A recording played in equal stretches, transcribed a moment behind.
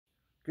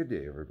Good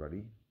day,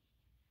 everybody.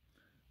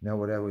 Now,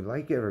 what I would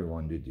like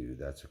everyone to do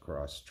that's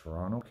across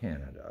Toronto,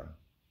 Canada,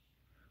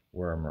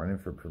 where I'm running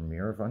for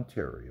Premier of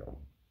Ontario,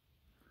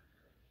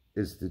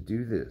 is to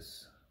do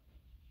this.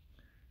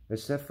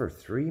 Except for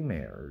 3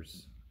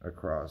 mayors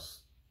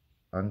across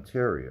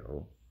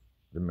Ontario,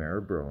 the Mayor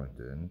of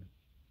Burlington,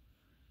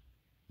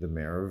 the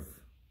Mayor of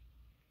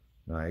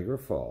Niagara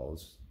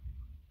Falls,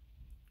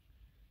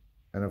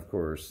 and of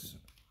course,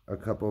 a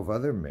couple of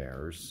other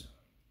mayors.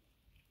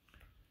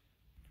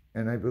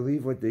 And I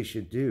believe what they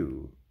should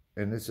do,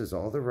 and this is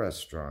all the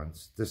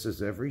restaurants, this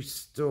is every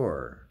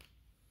store,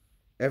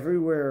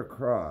 everywhere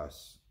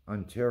across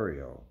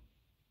Ontario,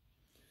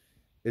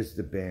 is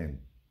to ban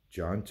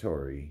John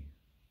Tory,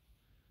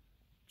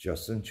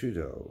 Justin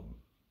Trudeau,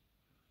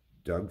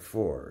 Doug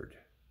Ford.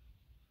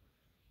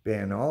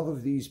 Ban all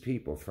of these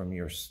people from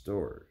your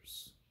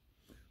stores.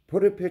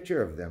 Put a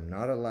picture of them,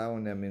 not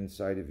allowing them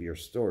inside of your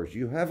stores.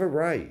 You have a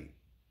right,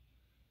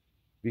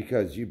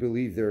 because you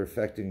believe they're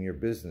affecting your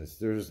business.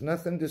 There's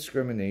nothing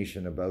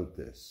discrimination about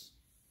this.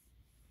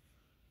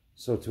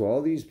 So to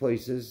all these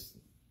places,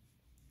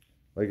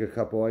 like a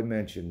couple I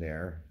mentioned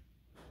there,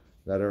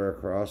 that are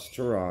across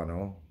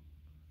Toronto,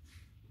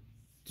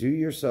 do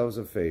yourselves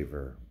a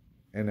favor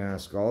and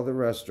ask all the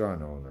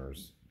restaurant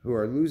owners who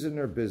are losing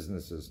their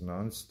businesses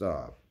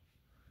nonstop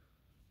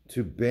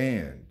to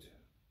ban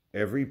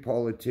every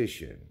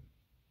politician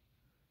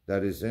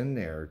that is in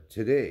there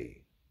today.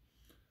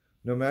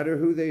 No matter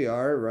who they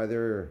are,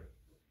 rather,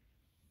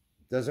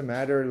 doesn't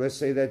matter, let's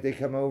say that they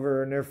come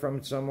over and they're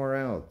from somewhere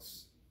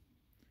else.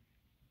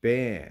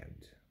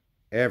 Banned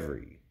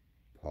every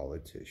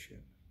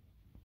politician.